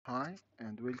Hi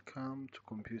and welcome to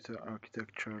Computer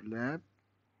Architecture Lab.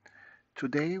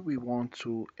 Today we want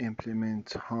to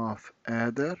implement half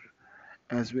adder.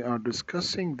 As we are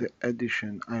discussing the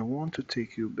addition, I want to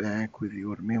take you back with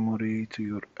your memory to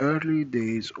your early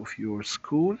days of your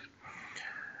school,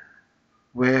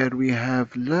 where we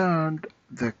have learned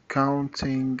the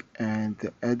counting and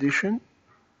the addition.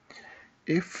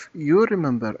 If you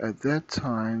remember, at that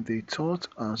time they taught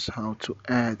us how to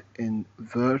add in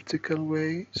vertical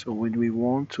way. So when we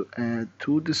want to add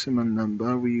two decimal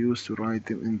number, we used to write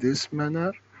them in this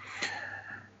manner.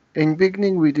 In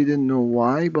beginning we didn't know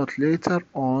why, but later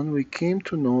on we came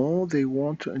to know they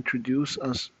want to introduce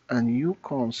us a new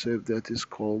concept that is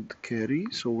called carry.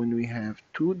 So when we have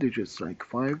two digits like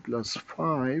 5 plus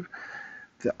 5,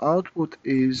 the output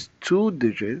is two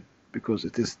digit because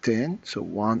it is 10, so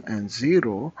 1 and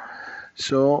 0.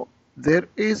 So there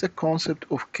is a concept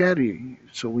of carry,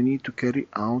 so we need to carry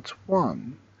out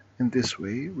 1. In this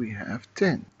way we have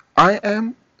 10. I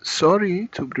am sorry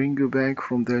to bring you back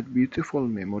from that beautiful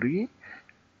memory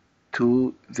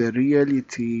to the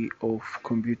reality of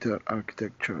computer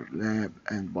architecture lab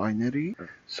and binary.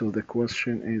 So the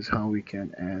question is how we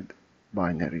can add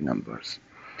binary numbers.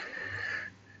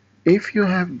 If you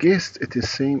have guessed it is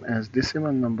same as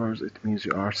decimal numbers, it means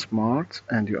you are smart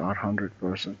and you are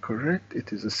 100% correct.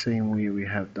 It is the same way we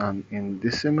have done in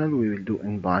decimal, we will do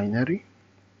in binary.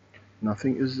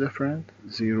 Nothing is different.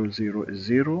 0, 0 is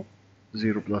 0.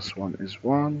 0 plus 1 is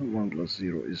 1. 1 plus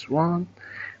 0 is 1.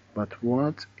 But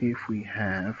what if we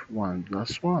have 1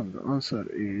 plus 1? The answer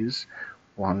is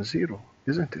 1, 0,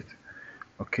 isn't it?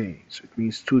 Okay, so it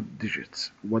means two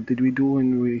digits. What did we do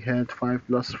when we had 5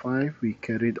 plus 5? We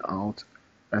carried out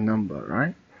a number,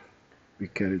 right? We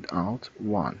carried out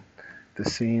 1. The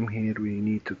same here, we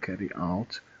need to carry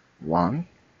out 1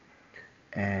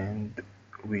 and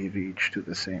we reach to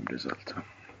the same result.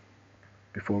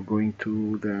 Before going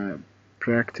to the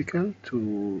practical,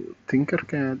 to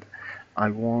Tinkercad, I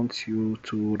want you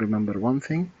to remember one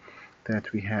thing,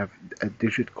 that we have a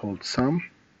digit called sum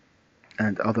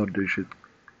and other digit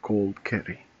called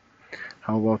carry.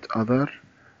 How about other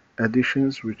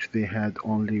additions which they had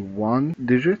only one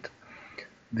digit?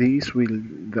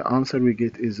 The answer we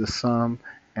get is the sum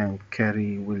and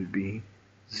carry will be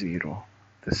 0.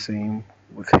 The same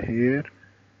with here.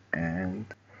 And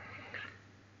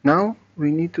now we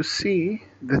need to see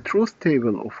the truth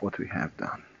table of what we have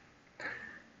done.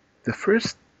 The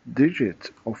first digit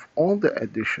of all the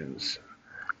additions,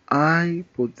 I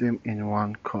put them in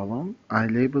one column. I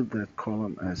labeled that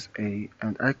column as A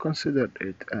and I considered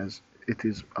it as it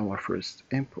is our first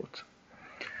input.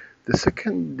 The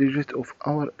second digit of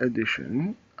our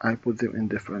addition, I put them in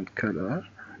different color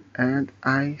and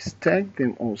I stacked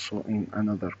them also in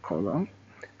another column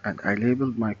and I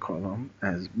labeled my column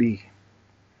as B.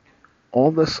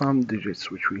 All the sum digits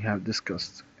which we have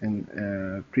discussed in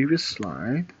a previous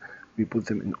slide, we put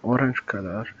them in orange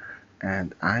color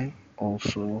and I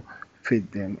also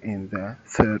fit them in the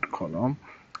third column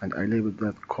and I labeled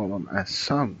that column as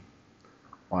sum,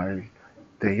 while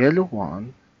the yellow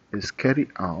one is carry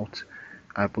out.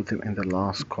 I put them in the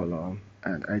last column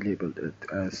and I labeled it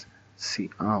as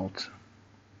C out.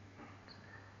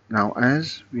 Now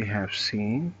as we have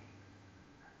seen,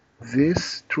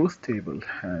 this truth table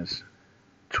has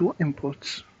two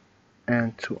inputs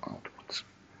and two outputs.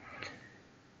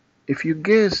 If you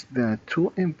guess that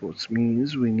two inputs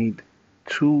means we need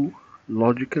two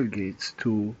logical gates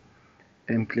to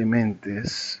implement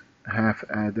this half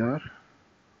adder,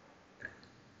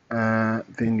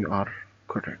 then you are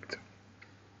correct.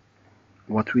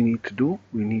 What we need to do,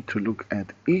 we need to look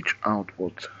at each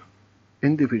output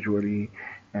individually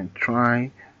and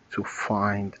try to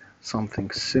find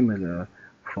something similar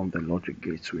from the logic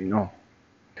gates we know.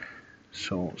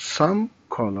 So sum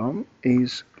column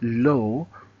is low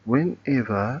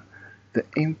whenever the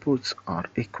inputs are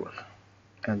equal,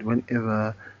 and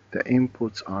whenever the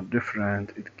inputs are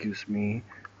different, it gives me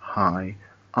high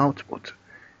output.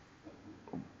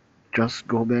 Just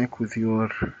go back with your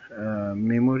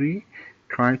memory,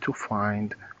 try to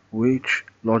find which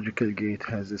logical gate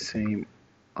has the same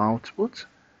output,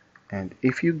 and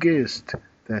if you guessed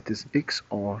that is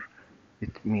XOR,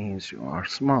 it means you are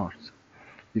smart,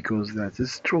 because that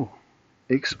is true.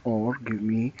 XOR give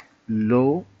me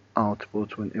low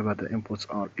output whenever the inputs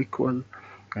are equal,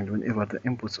 and whenever the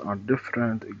inputs are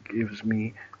different, it gives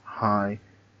me high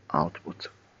output.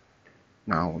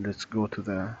 Now let's go to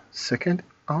the second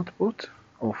output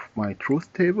of my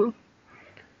truth table.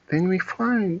 Then we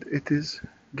find it is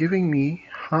giving me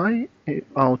high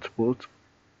output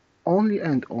only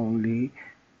and only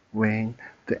when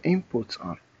the inputs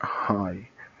are high.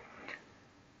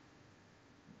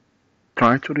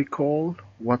 Try to recall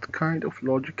what kind of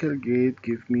logical gate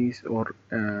give me or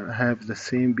have the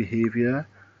same behavior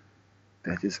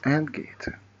that is AND gate.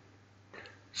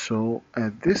 So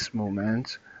at this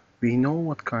moment, we know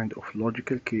what kind of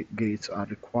logical gates are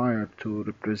required to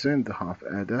represent the half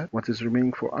adder. What is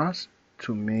remaining for us?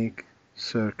 To make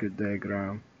circuit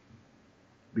diagram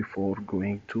before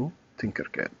going to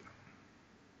Tinkercad.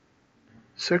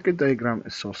 Circuit diagram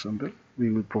is so simple.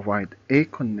 We will provide a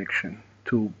connection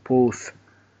to both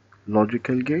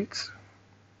logical gates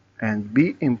and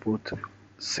B input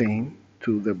same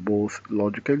to the both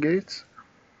logical gates.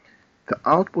 The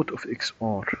output of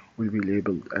XOR will be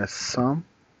labeled as sum,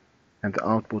 and the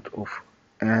output of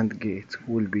AND gate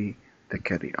will be the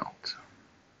carry out.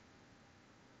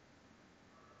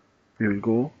 We will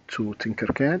go to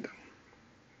Tinkercad.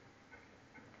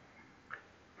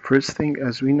 First thing,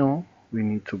 as we know, we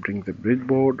need to bring the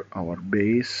breadboard, our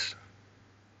base.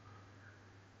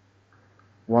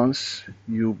 Once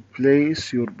you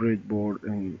place your breadboard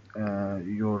in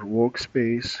your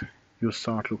workspace, you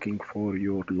start looking for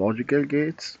your logical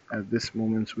gates. At this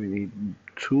moment, we need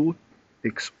two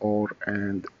XOR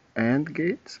and AND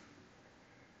gates.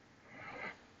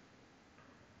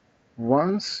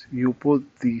 Once you put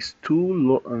these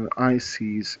two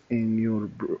ICs in your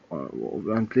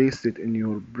and placed it in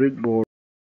your breadboard,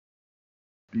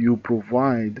 you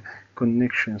provide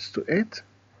connections to it.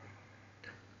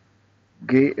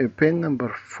 Pin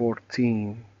number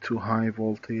 14 to high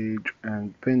voltage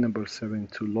and pin number 7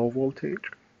 to low voltage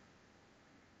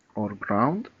or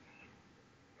ground.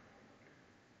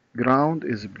 Ground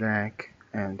is black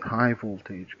and high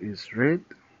voltage is red.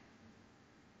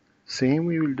 Same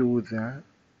we will do with the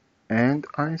AND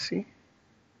IC.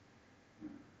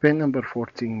 Pin number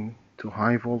 14 to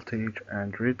high voltage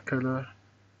and red color.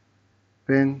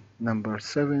 Pin number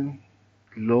 7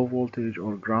 low voltage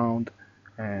or ground,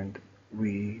 and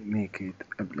we make it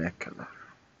a black color.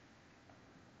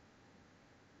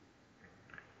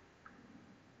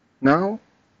 Now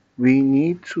we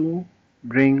need to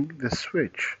bring the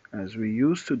switch as we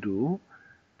used to do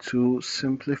to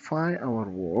simplify our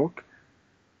work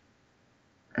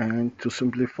and to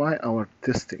simplify our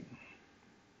testing.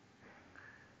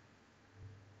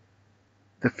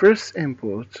 The first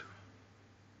input,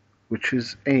 which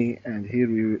is A, and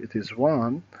here it is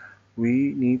 1,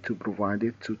 we need to provide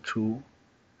it to two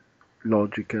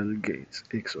logical gates,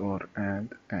 XOR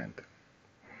and AND.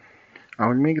 I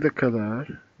will make the color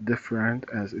different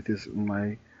as it is in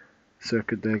my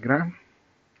circuit diagram.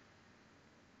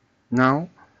 Now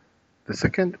the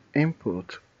second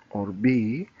input, or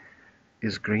B,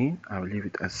 is green. I will leave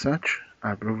it as such.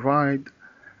 I provide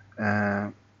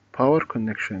a power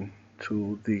connection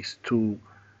to these two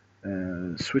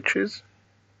switches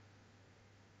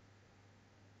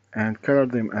and color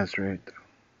them as red.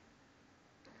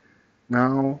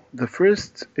 Now the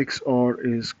first XOR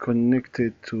is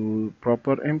connected to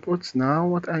proper inputs. Now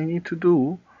what I need to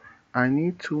do, I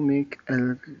need to make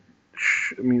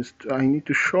I need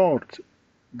to short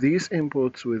these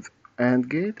inputs with AND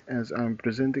gate as I'm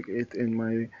presenting it in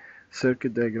my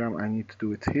circuit diagram. I need to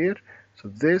do it here. So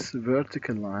this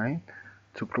vertical line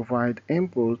to provide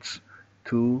inputs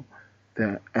to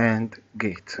the AND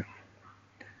gate.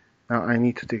 Now I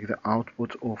need to take the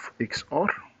output of XOR.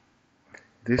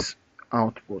 This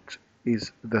output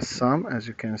is the sum, as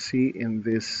you can see in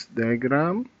this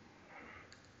diagram.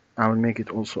 I will make it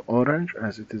also orange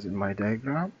as it is in my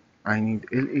diagram. I need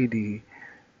LED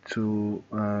to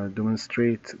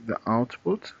demonstrate the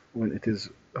output when it is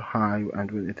high and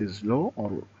when it is low,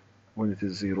 or when it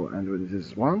is 0 and when it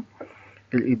is 1.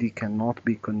 LED cannot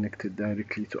be connected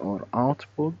directly to our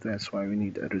output, that's why we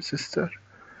need a resistor.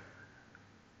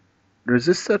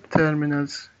 Resistor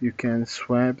terminals, you can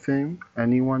swap them.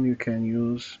 Anyone you can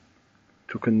use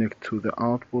to connect to the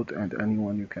output, and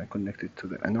anyone you can connect it to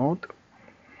the anode.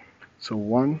 So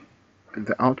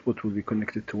the output will be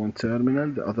connected to one terminal,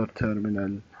 the other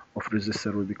terminal of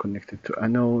resistor will be connected to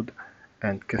anode,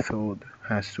 and cathode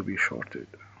has to be shorted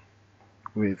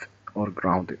with or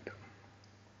grounded.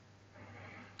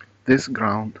 This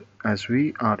ground, as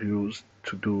we are used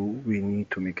to do, we need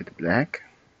to make it black.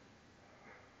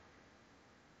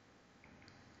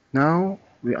 Now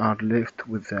we are left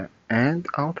with the AND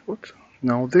output.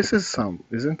 Now this is sum,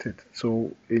 isn't it?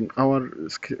 So in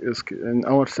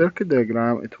our circuit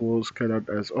diagram, it was colored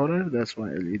as orange. That's why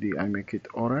LED I make it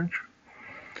orange.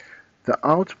 The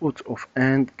output of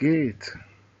AND gate,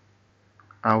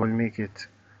 I will make it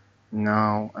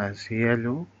now as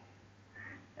yellow,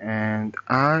 and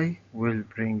I will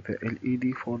bring the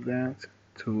LED for that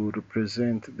to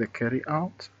represent the carry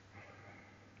out.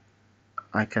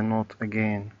 I cannot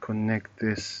again connect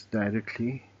this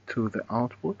directly to the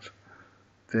output.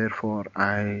 Therefore,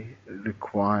 I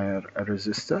require a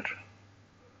resistor.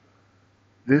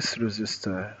 This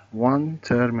resistor, one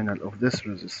terminal of this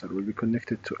resistor will be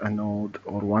connected to a node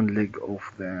or one leg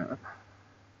of the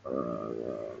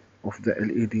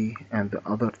LED, and the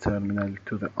other terminal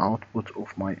to the output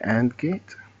of my AND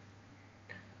gate.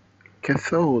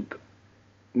 Cathode,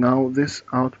 now this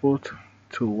output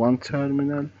to one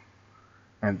terminal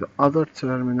and the other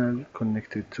terminal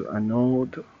connected to a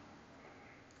node,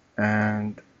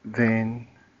 and then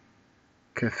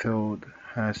cathode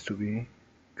has to be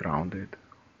grounded.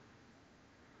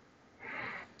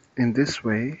 In this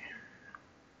way,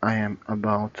 I am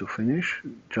about to finish.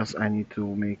 Just I need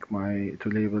to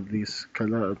label these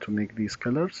to make these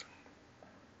colors.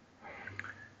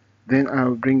 Then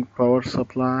I'll bring power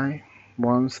supply.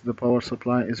 Once the power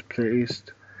supply is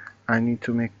placed, I need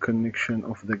to make connection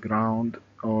of the ground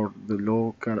or the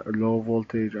low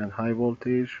voltage and high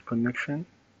voltage connection.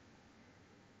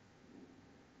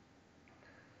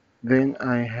 Then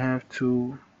I have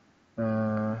to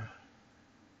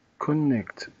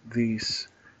connect these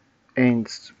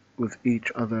ends with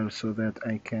each other so that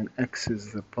I can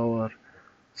access the power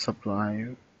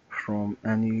supply from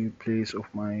any place of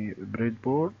my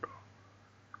breadboard.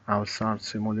 I'll start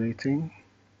simulating.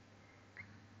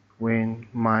 When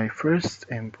my first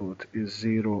input is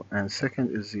 0 and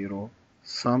second is 0,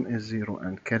 sum is 0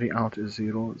 and carry out is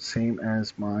 0, same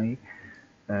as my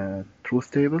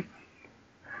truth table.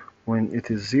 When it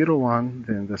is 0, 1,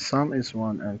 then the sum is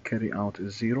 1 and carry out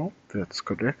is 0. That's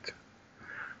correct.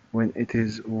 When it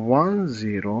is 1,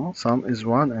 0, sum is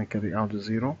 1 and carry out is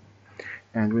 0.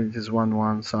 And when it is 1,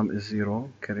 1, sum is 0,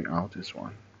 carry out is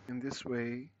 1. In this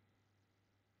way,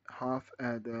 half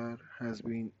adder has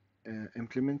been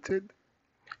implemented.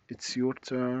 It's your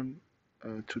turn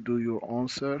to do your own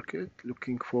circuit.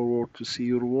 Looking forward to see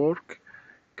your work.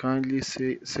 Kindly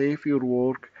save your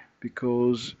work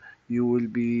because you will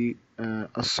be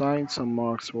assigned some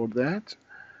marks for that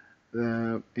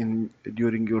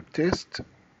during your test.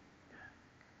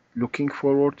 Looking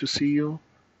forward to see you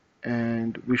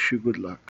and wish you good luck.